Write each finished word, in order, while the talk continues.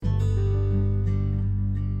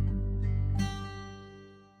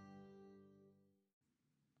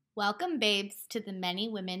Welcome, babes, to the Many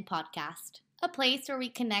Women podcast, a place where we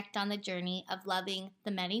connect on the journey of loving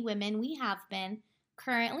the many women we have been,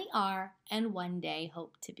 currently are, and one day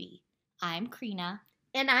hope to be. I'm Krina.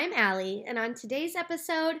 And I'm Allie, and on today's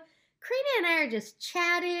episode, Karina and I are just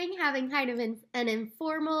chatting, having kind of an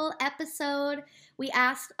informal episode. We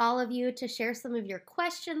asked all of you to share some of your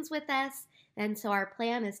questions with us, and so our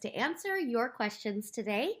plan is to answer your questions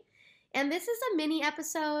today. And this is a mini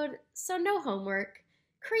episode, so no homework.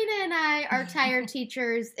 Karina and I are tired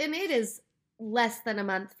teachers, and it is less than a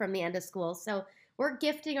month from the end of school, so we're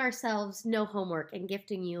gifting ourselves no homework and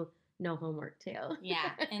gifting you no homework too.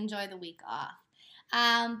 Yeah, enjoy the week off.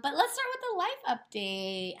 But let's start with the life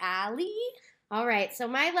update, Allie. All right, so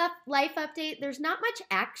my life update, there's not much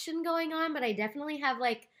action going on, but I definitely have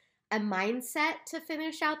like a mindset to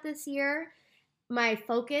finish out this year. My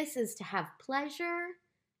focus is to have pleasure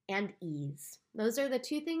and ease. Those are the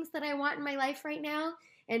two things that I want in my life right now.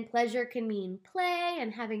 And pleasure can mean play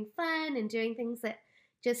and having fun and doing things that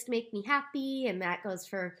just make me happy. And that goes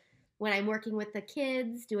for when I'm working with the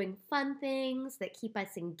kids, doing fun things that keep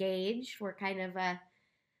us engaged. We're kind of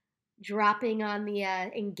dropping on the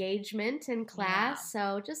engagement in class.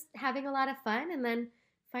 Yeah. So just having a lot of fun and then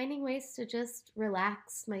finding ways to just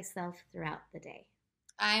relax myself throughout the day.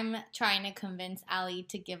 I'm trying to convince Allie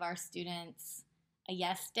to give our students a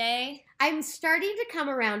yes day. I'm starting to come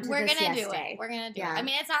around to We're this gonna yes do day. it. We're gonna do Yeah. it. I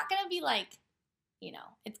mean, it's not gonna be like,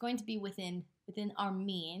 it's going to be within our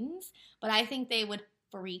means, but I think they would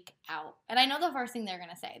freak out. And I know the first thing they're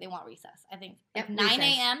gonna say, they want recess. I think Yep, 9 recess.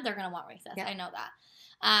 a.m. they're gonna want recess. Yep. I know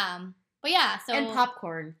that. But yeah, so And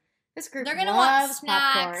popcorn. This group they're gonna want loves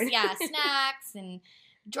snacks. popcorn. Yeah, snacks and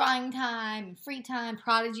drawing time and free time,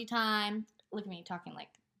 prodigy time. Look at me talking like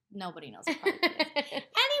nobody knows what prodigy is.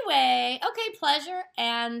 Anyway, okay, pleasure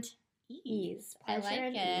and ease. I like Pleasure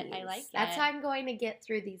and it. I ease. like it. That's how I'm going to get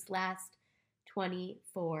through these last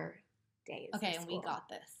 24 days. Okay, of and we school. got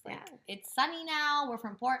this. Like, Yeah. It's sunny now. We're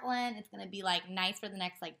from Portland. It's gonna be like nice for the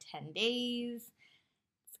next like 10 days.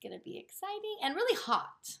 It's gonna be exciting and really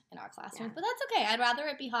hot in our classrooms, Yeah. but that's okay. I'd rather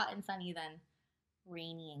it be hot and sunny than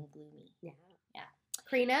rainy and gloomy. Yeah. Yeah.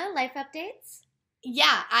 Karina, life updates?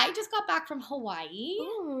 Yeah, I just got back from Hawaii.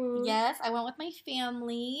 Ooh. Yes, I went with my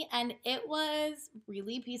family, and it was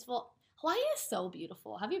really peaceful. Hawaii is so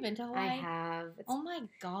beautiful. Have you been to Hawaii? I have. It's, Oh my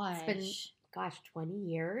gosh. it's been, 20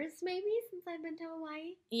 years maybe since I've been to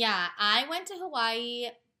Hawaii. Yeah, I went to Hawaii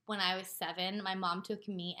when I was 7. My mom took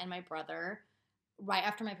me and my brother right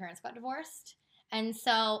after my parents got divorced. And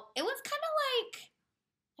so it was kind of like,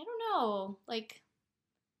 I don't know, like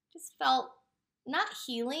just felt not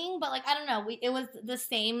healing, but like, I don't know. It was the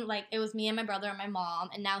same, like it was me and my brother and my mom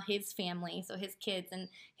and now his family, so his kids and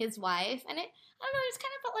his wife. And I don't know, it just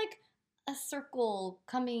kind of felt like a circle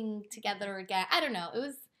coming together again. I don't know.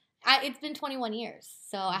 It's been 21 years,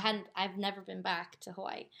 so I've never been back to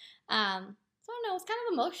Hawaii. So I don't know, it's kind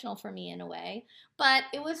of emotional for me in a way, but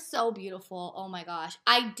it was so beautiful. Oh my gosh.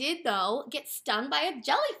 I did, though, get stung by a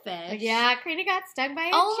jellyfish. Yeah, Karina got stung by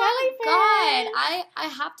a Oh jellyfish. my God. I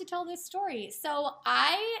have to tell this story. So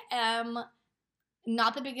I am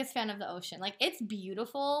not the biggest fan of the ocean. Like, it's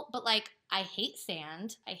beautiful, but like, I hate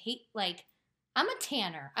sand. I hate, like, I'm a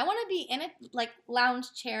tanner. I want to be in a, like,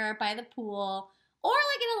 lounge chair by the pool or,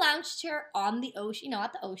 like, in a lounge chair on the ocean,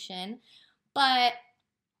 at the ocean. But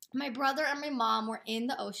my brother and my mom were in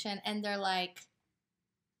the ocean, and they're like,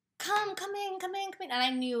 come in. And I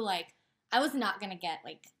knew, like, I was not going to get,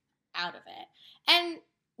 like, out of it. And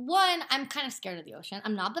one, I'm kind of scared of the ocean.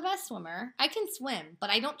 I'm not the best swimmer. I can swim, but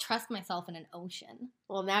I don't trust myself in an ocean.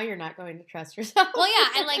 Well, now you're not going to trust yourself. Well,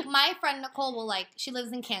 yeah, and, like, my friend Nicole will, like, she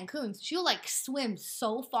lives in Cancun. So she'll, like, swim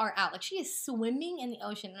so far out. Like, she is swimming in the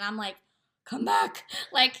ocean, and I'm like, come back.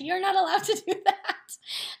 Like, you're not allowed to do that.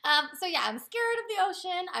 So, yeah, I'm scared of the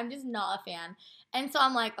ocean. I'm just not a fan. And so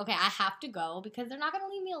I'm like, okay, I have to go because they're not going to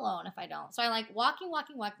leave me alone if I don't. So I like walking.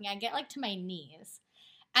 I get like to my knees.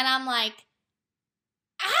 And I'm like,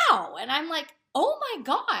 ow. And I'm like, oh my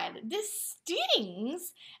God, this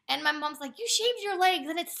stings. And my mom's like, you shaved your legs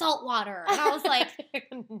and it's salt water. And I was like,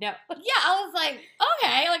 no. yeah, I was like,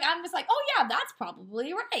 okay. Like, I'm just like, oh yeah, that's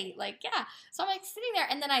probably right. Like, yeah. So I'm like sitting there.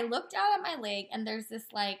 And then I looked down at my leg and there's this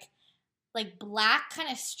like black kind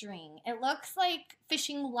of string. It looks like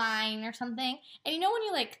fishing line or something. And you know when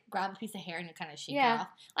you like grab a piece of hair and you kind of shake it off?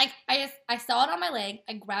 Like I saw it on my leg,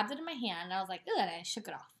 I grabbed it in my hand, and I was like, ugh, and I shook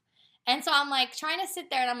it off. And so I'm like trying to sit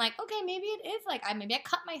there and I'm like, okay, maybe it is like maybe I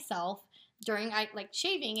cut myself during like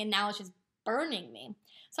shaving and now it's just burning me.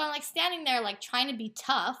 So I'm like standing there like trying to be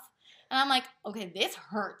tough. And I'm like, okay, this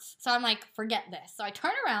hurts. So I'm like, forget this. So I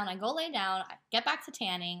turn around, I go lay down, I get back to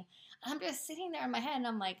tanning. I'm just sitting there in my head, and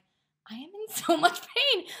I'm like, I am in so much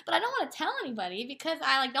pain, but I don't want to tell anybody because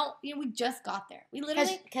I like don't. We just got there. We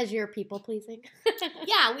literally because you're people pleasing.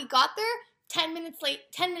 yeah, we got there 10 minutes late.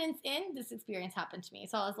 10 minutes in, this experience happened to me.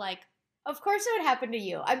 So I was like, of course it would happen to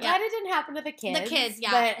you. I'm glad it didn't happen to the kids. The kids,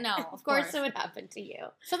 yeah, but no, of course it would happen to you.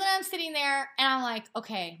 So then I'm sitting there, and I'm like,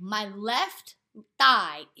 okay, my left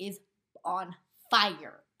thigh is on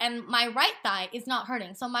fire. And my right thigh is not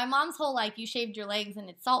hurting. So my mom's whole, like, you shaved your legs and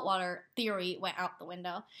it's saltwater theory went out the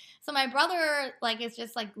window. So my brother, like, is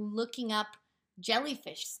just, like, looking up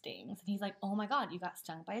jellyfish stings. And he's like, oh, my God, you got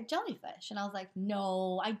stung by a jellyfish. And I was like,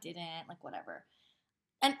 no, I didn't. Like, whatever.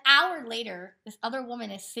 An hour later, this other woman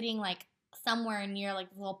is sitting, like, somewhere near, like,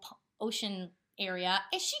 this little ocean area.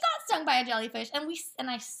 And she got stung by a jellyfish. And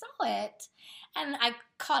I saw it. And I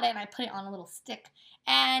caught it and I put it on a little stick.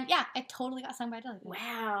 And yeah, I totally got stung by a jellyfish.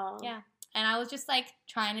 Wow. Yeah. And I was just like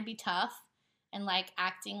trying to be tough and like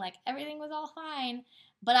acting like everything was all fine.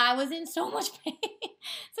 But I was in so much pain.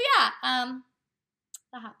 So yeah,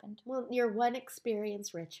 that happened. Well, you're one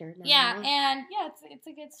experience richer now. Yeah, and yeah, it's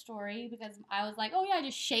a good story because I was like, oh yeah, I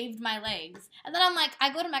just shaved my legs. And then I'm like,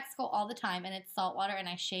 I go to Mexico all the time and it's saltwater and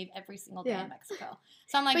I shave every single day in Mexico.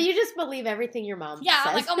 So I'm like, but you just believe everything your mom says.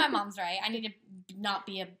 I'm like, oh, my mom's right. I need to not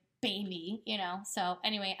be a baby, you know. So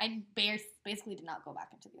anyway, I basically did not go back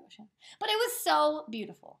into the ocean. But it was so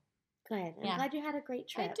beautiful. Good. I'm glad you had a great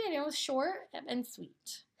trip. I did. It was short and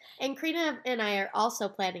sweet. And Karina and I are also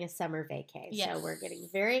planning a summer vacay, yes. So we're getting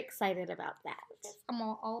very excited about that. Yes, I'm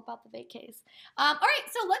all about the vacays. All right,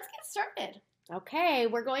 so let's get started. Okay,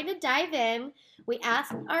 we're going to dive in. We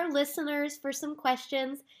asked our listeners for some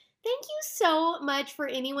questions. Thank you so much for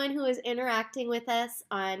anyone who is interacting with us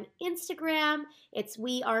on Instagram. It's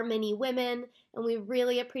We Are Many Women, and we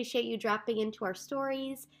really appreciate you dropping into our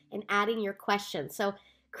stories and adding your questions. So,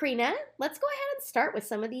 Karina, let's go ahead and start with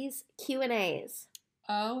some of these Q&As.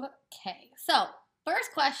 Okay, so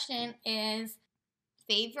first question is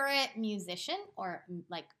favorite musician or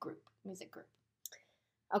like music group?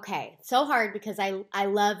 Okay, so hard because I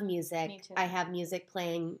love music. Me too. I have music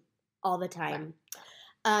playing all the time.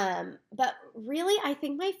 Right. But really, I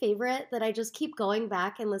think my favorite that I just keep going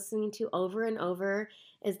back and listening to over and over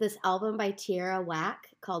is this album by Tierra Whack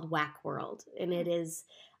called Whack World. And it is,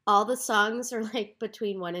 all the songs are like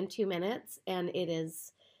between 1 and 2 minutes, and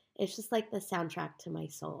it's just like the soundtrack to my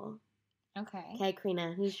soul. Okay,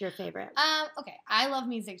 Karina, who's your favorite? Okay, I love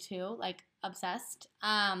music too, like obsessed.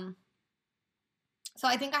 So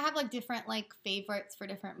I think I have like different like favorites for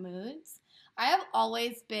different moods. I have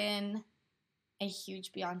always been a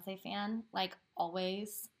huge Beyonce fan, like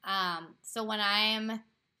always. So when I'm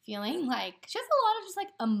feeling like, she has a lot of just like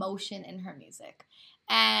emotion in her music.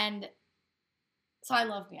 And so I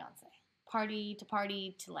love Beyonce.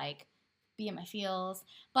 Party to like be in my feels.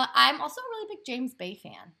 But I'm also a really big James Bay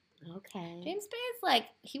fan. Okay. James Bay is like,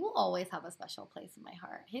 he will always have a special place in my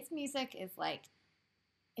heart. His music is like,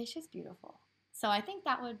 it's just beautiful. So I think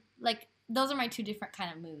that would, like, those are my two different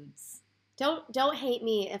kind of moods. Don't hate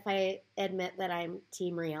me if I admit that I'm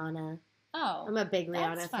Team Rihanna. Oh, I'm a big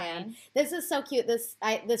Rihanna fan. This is so cute. This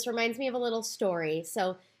reminds me of a little story.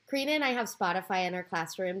 So Karina and I have Spotify in our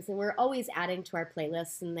classrooms, and we're always adding to our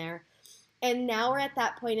playlists in there. And now we're at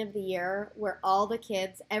that point of the year where all the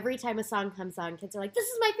kids, every time a song comes on, kids are like, this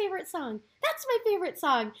is my favorite song. That's my favorite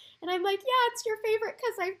song. And I'm like, yeah, it's your favorite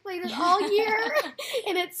because I've played it all year.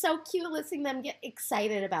 And it's so cute listening them get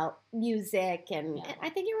excited about music. And I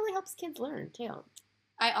think it really helps kids learn, too.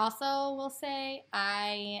 I also will say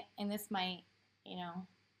and this might,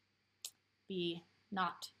 be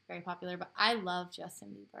not very popular, but I love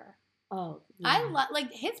Justin Bieber. Oh, yeah. I love,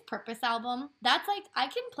 like, his Purpose album. That's, like, I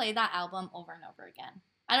can play that album over and over again.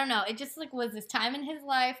 I don't know. It just, like, was this time in his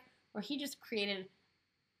life where he just created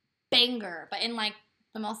banger, but in, like,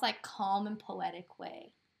 the most, like, calm and poetic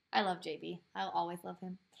way. I love JB. I'll always love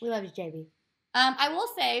him. We love you, JB. I will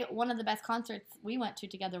say one of the best concerts we went to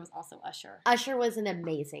together was also Usher. Usher was an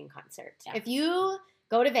amazing concert. Yeah. If you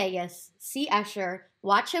go to Vegas, see Usher,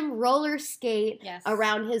 watch him roller skate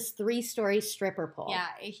around his 3-story stripper pole. Yeah,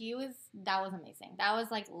 that was amazing. That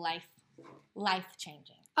was like life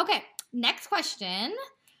changing. Okay, next question.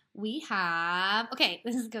 We have,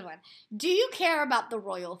 this is a good one. Do you care about the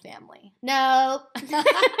royal family? No.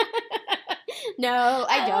 No,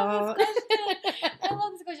 I don't. I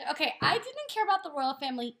love this question. Okay, I didn't care about the royal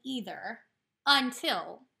family either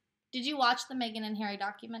until, did you watch the Meghan and Harry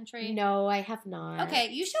documentary? No, I have not. Okay,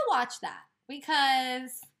 you should watch that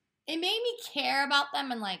because it made me care about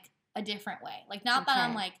them in like a different way. Like not that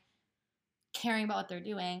I'm like caring about what they're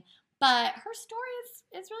doing, but her story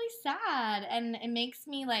is really sad and it makes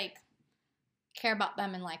me like care about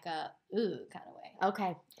them in like a ooh kind of way.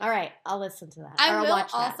 Okay. All right. I'll listen to that. I Or I'll will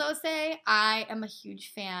watch that. also say I am a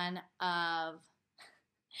huge fan of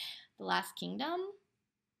The Last Kingdom,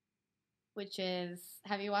 which is,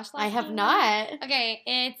 have you watched Last I have Kingdom? not. Okay,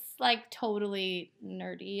 it's like totally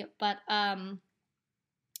nerdy, but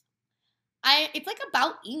it's like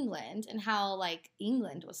about England and how like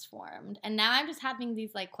England was formed. And now I'm just having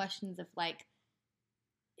these like questions of like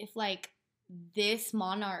if like this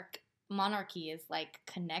monarchy is like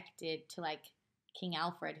connected to like King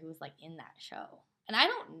Alfred, who was like in that show. And I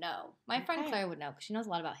don't know. My friend Claire would know because she knows a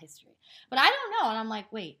lot about history. But I don't know. And I'm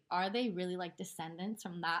like, wait, are they really like descendants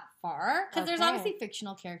from that far? Because there's obviously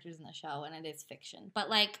fictional characters in the show and it is fiction. But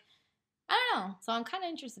like, I don't know. So I'm kind of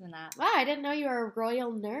interested in that. Wow, I didn't know you were a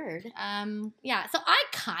royal nerd. Yeah. So I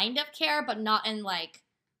kind of care, but not in like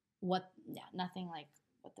nothing like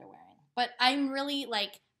what they're wearing. But I'm really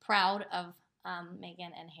like proud of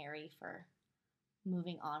Meghan and Harry for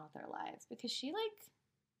moving on with their lives because she like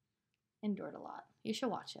endured a lot. You should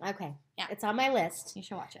watch it. Okay. Yeah. It's on my list. You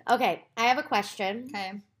should watch it. Okay. I have a question.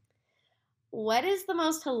 Okay. What is the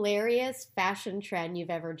most hilarious fashion trend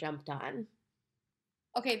you've ever jumped on?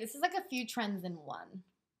 Okay, this is like a few trends in one.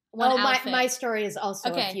 My story is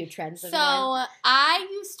also a few trends in one. So I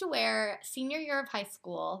used to wear, senior year of high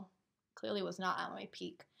school, clearly was not at my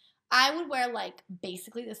peak. I would wear like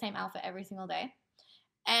basically the same outfit every single day.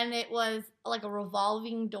 And it was like a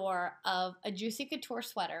revolving door of a Juicy Couture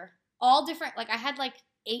sweater, all different. Like I had like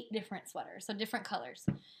 8 different sweaters, so different colors,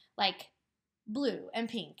 like blue and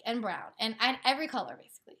pink and brown. And I had every color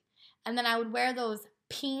basically. And then I would wear those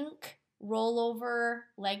pink rollover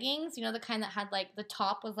leggings, you know, the kind that had like the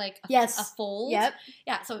top was like a fold. Yep.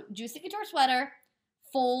 Yeah, so Juicy Couture sweater,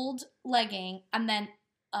 fold legging, and then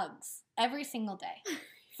Uggs every single day.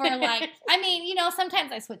 For like, I mean, you know,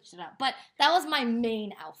 sometimes I switched it up, but that was my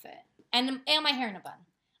main outfit. And my hair in a bun.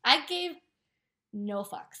 I gave no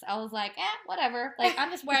fucks. I was like, whatever. Like, I'm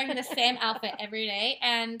just wearing the same outfit every day.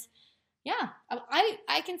 And yeah,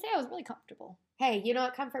 I can say I was really comfortable. Hey, you know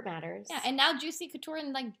what? Comfort matters. Yeah, and now Juicy Couture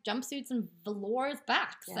and like jumpsuits and velour is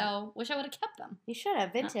back. Yeah. So wish I would have kept them. You should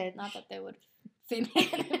have. Vintage. Not that they would fit me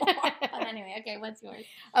anymore. But anyway, okay, what's yours?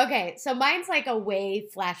 Okay, so mine's like a way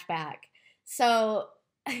flashback. So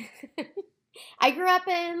I grew up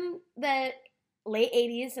in the late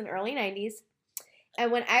 80s and early 90s.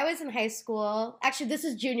 And when I was in high school, actually this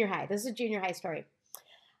is junior high. This is a junior high story.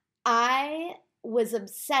 I was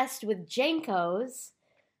obsessed with JNCOs,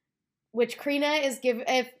 which Karina is giving.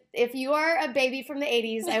 If you are a baby from the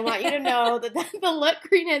 80s, I want you to know that the look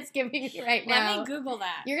Karina is giving me right now. Let me Google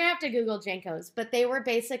that. You're going to have to Google JNCOs. But they were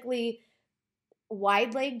basically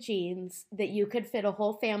wide leg jeans that you could fit a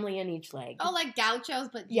whole family in each leg. Oh, like gauchos,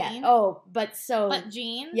 but jean? Yeah. Oh, but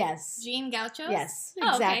jean? Yes. Jean gauchos? Yes,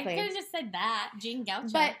 exactly. exactly. You could have just said that. Jean gaucho.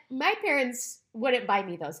 But my parents wouldn't buy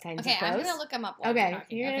me those kinds of clothes. Okay, I'm going to look them up while Okay, we're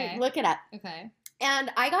talking. you're going to look it up. Okay.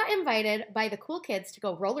 And I got invited by the cool kids to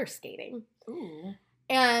go roller skating. Ooh.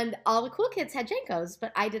 And all the cool kids had JNCOs,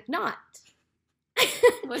 but I did not.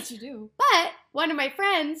 What'd you do? But one of my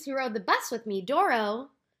friends who rode the bus with me, Doro,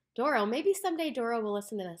 maybe someday Doro will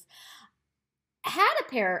listen to this, had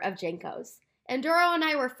a pair of JNCOs. And Doro and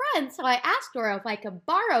I were friends, so I asked Doro if I could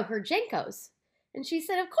borrow her JNCOs. And she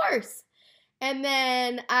said, of course. And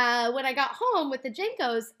then when I got home with the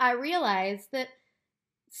JNCOs, I realized that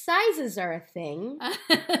sizes are a thing.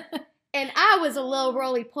 And I was a little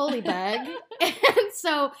roly-poly bug. And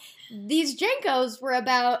so these JNCOs were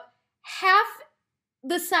about half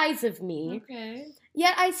the size of me. Okay.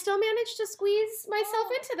 Yet I still managed to squeeze myself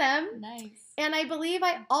into them. Nice. And I believe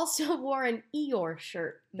I also wore an Eeyore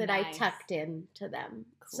shirt that I tucked into them.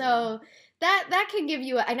 Cool. So that can give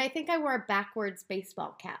you and I think I wore a backwards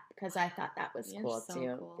baseball cap because I thought that was You're cool so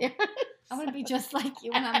too. Cool. Yeah. I want to be just like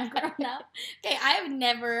you when I'm a grown up. Okay, I have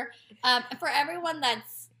never, for everyone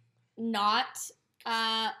that's not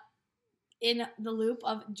in the loop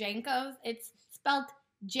of JNCOs, it's spelled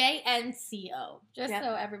JNCO, just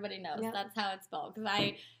so everybody knows. Yep. That's how it's spelled. Because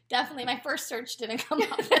I definitely, my first search didn't come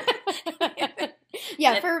up.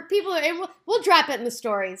 For people, and we'll drop it in the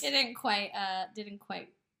stories. Didn't quite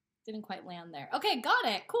land there. Okay, got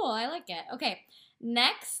it. Cool, I like it. Okay,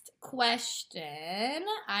 next question.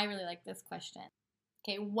 I really like this question.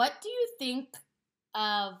 Okay, what do you think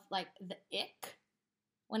of like the ick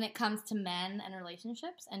when it comes to men and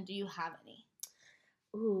relationships, and do you have any?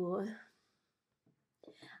 Ooh.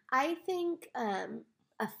 I think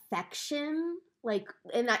affection,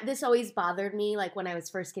 this always bothered me, like, when I was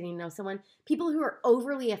first getting to know someone, people who are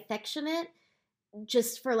overly affectionate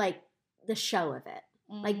just for, like, the show of it.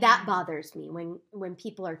 Mm. Like, that bothers me when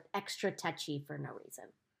people are extra touchy for no reason.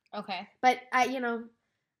 Okay. But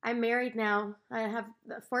I'm married now.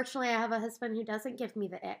 Fortunately, I have a husband who doesn't give me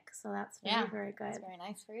the ick, so that's very, very good. That's very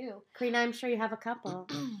nice for you. Karina, I'm sure you have a couple.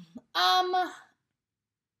 I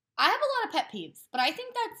have a lot of pet peeves, but I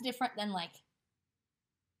think that's different than like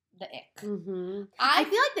the ick. Mm-hmm. I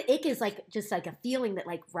feel like the ick is like just like a feeling that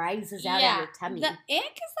like rises out of your tummy. The ick is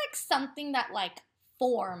like something that like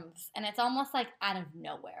forms, and it's almost like out of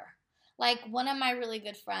nowhere. Like one of my really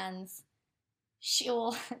good friends,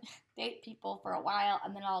 she'll date people for a while,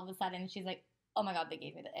 and then all of a sudden she's like, "Oh my god, they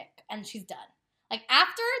gave me the ick," and she's done. Like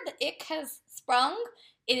after the ick has sprung,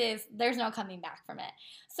 there's no coming back from it.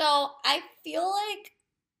 So I feel like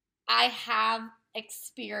I have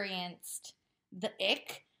experienced the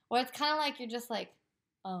ick, where it's kind of like you're just like,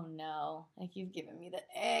 oh no, like you've given me the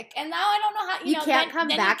ick, and now I don't know how you can't come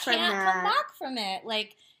back from that. You can't come back from it.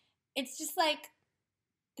 Like it's just like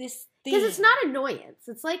this thing. Because it's not annoyance.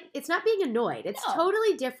 It's like it's not being annoyed. It's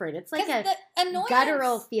totally different. It's like a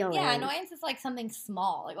guttural feeling. Yeah, annoyance is like something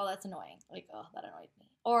small. Like, oh, that's annoying. Like, oh, that annoyed me,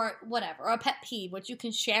 or whatever, or a pet peeve, which you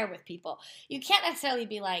can share with people. You can't necessarily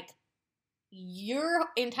be like, your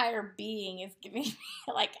entire being is giving me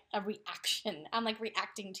like a reaction. I'm like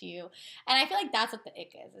reacting to you. And I feel like that's what the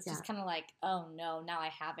ick is. It's just kind of like, oh no, now I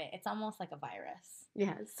have it. It's almost like a virus.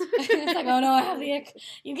 Yes. It's like, oh no, I have the ick.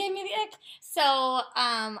 You gave me the ick. So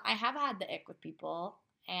I have had the ick with people.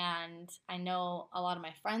 And I know a lot of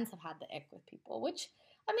my friends have had the ick with people, which,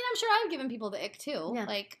 I mean, I'm sure I've given people the ick too. Yeah.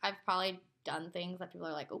 Like I've probably done things that people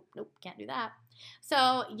are like, oh, nope, can't do that.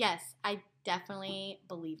 So yes, I definitely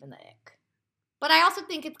believe in the ick. But I also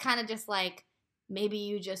think it's kind of just like maybe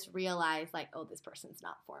you just realize like, oh, this person's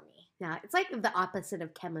not for me. Yeah, it's like the opposite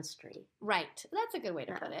of chemistry. Right. That's a good way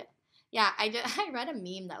to put it. Yeah, I read a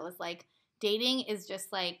meme that was like dating is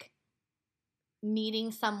just like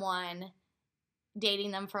meeting someone, dating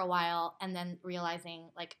them for a while, and then realizing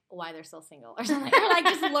like why they're still single or something. Or like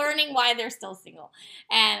just learning why they're still single.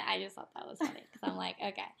 And I just thought that was funny because I'm like,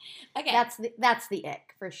 okay. That's the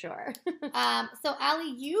ick for sure. So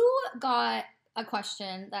Allie, you got a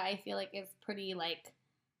question that I feel like is pretty like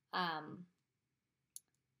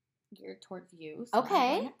geared towards you. So okay.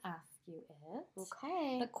 I'm going to ask you it.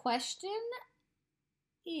 Okay. The question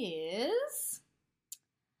is,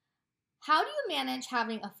 how do you manage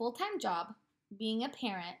having a full-time job, being a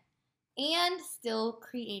parent, and still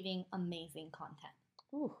creating amazing content?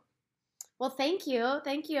 Ooh. Well, thank you.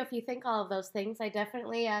 Thank you if you think all of those things. I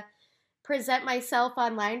definitely present myself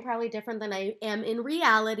online probably different than I am in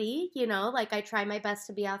reality, like I try my best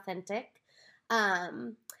to be authentic. I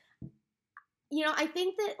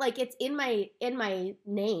think that like it's in my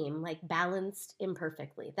name, like balanced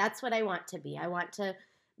imperfectly. That's what I want to be. I want to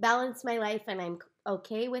balance my life, and I'm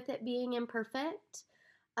okay with it being imperfect.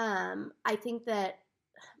 I think that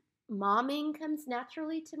momming comes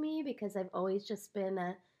naturally to me because I've always just been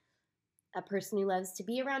a person who loves to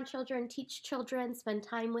be around children, teach children, spend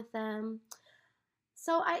time with them.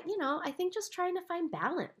 So I think just trying to find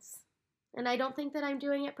balance. And I don't think that I'm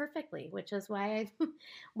doing it perfectly, which is why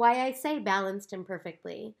I say balanced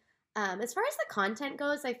imperfectly. As far as the content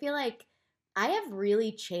goes, I feel like I have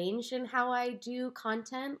really changed in how I do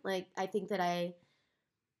content. Like I think that I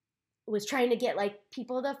was trying to get like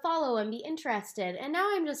people to follow and be interested. And now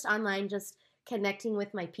I'm just online, just connecting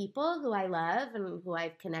with my people who I love and who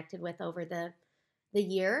I've connected with over the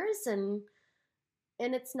years, and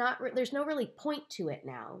it's not there's no really point to it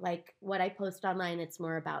now. Like what I post online, it's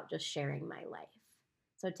more about just sharing my life.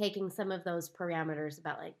 So taking some of those parameters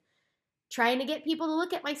about like trying to get people to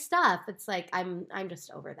look at my stuff, it's like I'm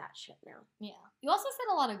just over that shit now. Yeah. You also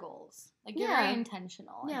set a lot of goals. Like you're very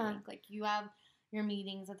intentional. I think like you have your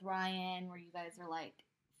meetings with Ryan where you guys are like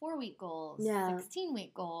 4-week goals,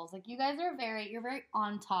 16-week goals. Like you guys are you're very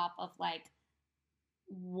on top of like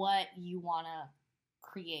what you want to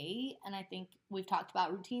create. And I think we've talked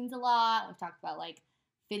about routines a lot. We've talked about like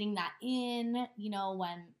fitting that in,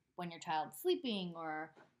 when your child's sleeping or,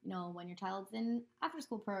 when your child's in after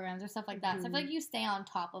school programs or stuff like that. Mm-hmm. So I feel like you stay on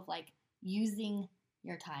top of like using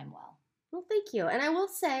your time well. Well, thank you. And I will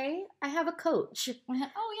say I have a coach.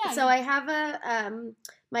 Oh, yeah. So I have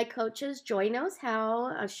my coach is Joy Knows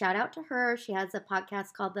How. A shout out to her. She has a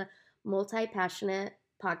podcast called the Multi-Passionate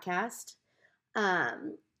Podcast.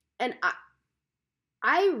 And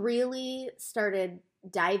I really started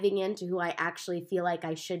diving into who I actually feel like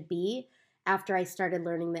I should be after I started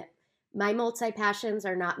learning that my multi-passions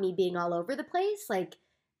are not me being all over the place. Like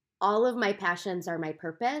all of my passions are my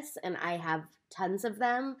purpose, and I have tons of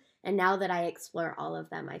them. And now that I explore all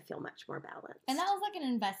of them, I feel much more balanced. And that was like an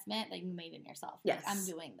investment that you made in yourself. Yes. Like, I'm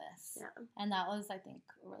doing this. Yeah. And that was, I think,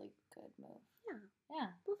 a really good move. Yeah. Yeah.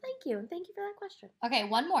 Well, thank thank you. Thank you for that question. Okay,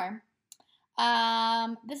 one more.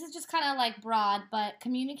 This is just kind of like broad, but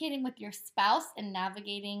communicating with your spouse and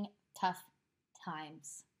navigating tough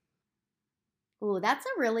times. Ooh, that's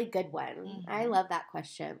a really good one. I love that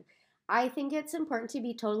question. I think it's important to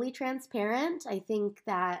be totally transparent. I think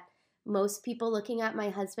that most people looking at my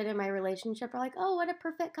husband and my relationship are like, oh, what a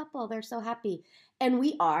perfect couple. They're so happy. And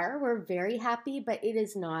we are. We're very happy, but it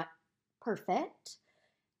is not perfect.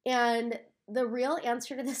 And the real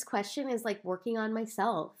answer to this question is like working on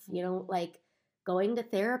myself, like going to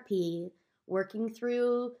therapy, working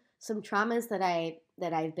through some traumas that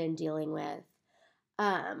I've been dealing with.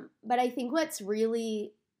 But I think what's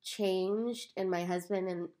really changed in my husband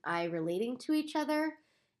and I relating to each other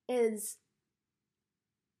is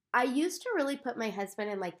I used to really put my husband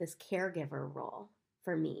in like this caregiver role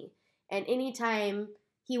for me. And anytime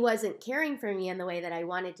he wasn't caring for me in the way that I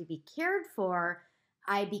wanted to be cared for,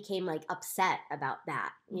 I became like upset about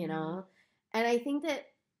that, And I think that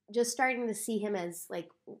just starting to see him as like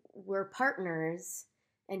we're partners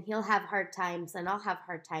and he'll have hard times and I'll have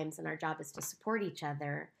hard times and our job is to support each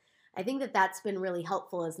other. I think that that's been really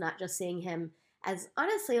helpful, is not just seeing him as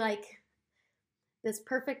honestly like this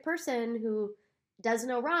perfect person who does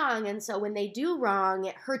no wrong. And so when they do wrong,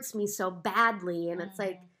 it hurts me so badly. And it's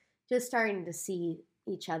like just starting to see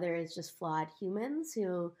each other as just flawed humans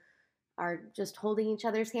who are just holding each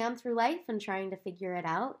other's hand through life and trying to figure it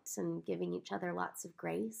out and giving each other lots of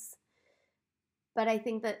grace. But I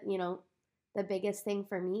think that, the biggest thing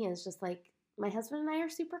for me is just like my husband and I are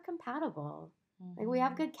super compatible. Like we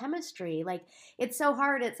have good chemistry. Like it's so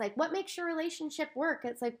hard. It's like, what makes your relationship work?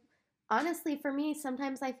 It's like, honestly, for me,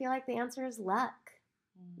 sometimes I feel like the answer is luck.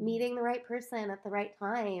 Meeting the right person at the right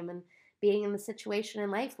time and being in the situation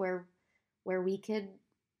in life where we could,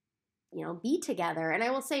 be together. And I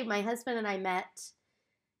will say my husband and I met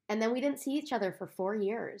and then we didn't see each other for 4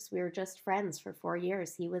 years. We were just friends for 4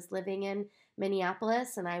 years. He was living in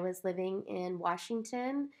Minneapolis and I was living in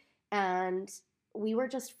Washington. And we were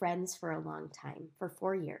just friends for a long time, for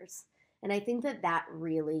 4 years. And I think that that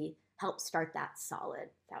really helped start that solid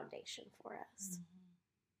foundation for us.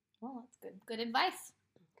 Well, that's good. Good advice.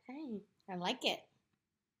 Okay. I like it.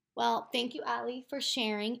 Well, thank you, Allie, for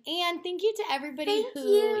sharing. And thank you to everybody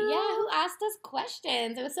who asked us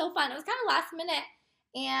questions. It was so fun. It was kind of last minute.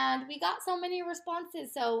 And we got so many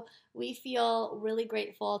responses. So we feel really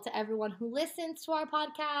grateful to everyone who listens to our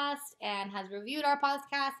podcast and has reviewed our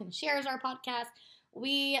podcast and shares our podcast.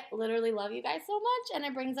 We literally love you guys so much, and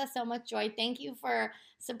it brings us so much joy. Thank you for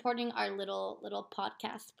supporting our little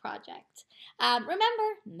podcast project. Remember,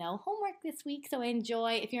 no homework this week, so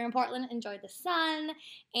enjoy. If you're in Portland, enjoy the sun.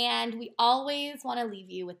 And we always want to leave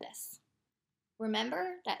you with this.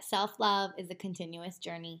 Remember that self-love is a continuous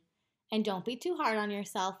journey. And don't be too hard on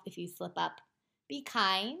yourself if you slip up. Be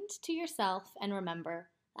kind to yourself and remember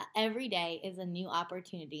that every day is a new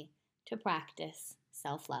opportunity to practice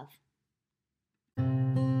self-love.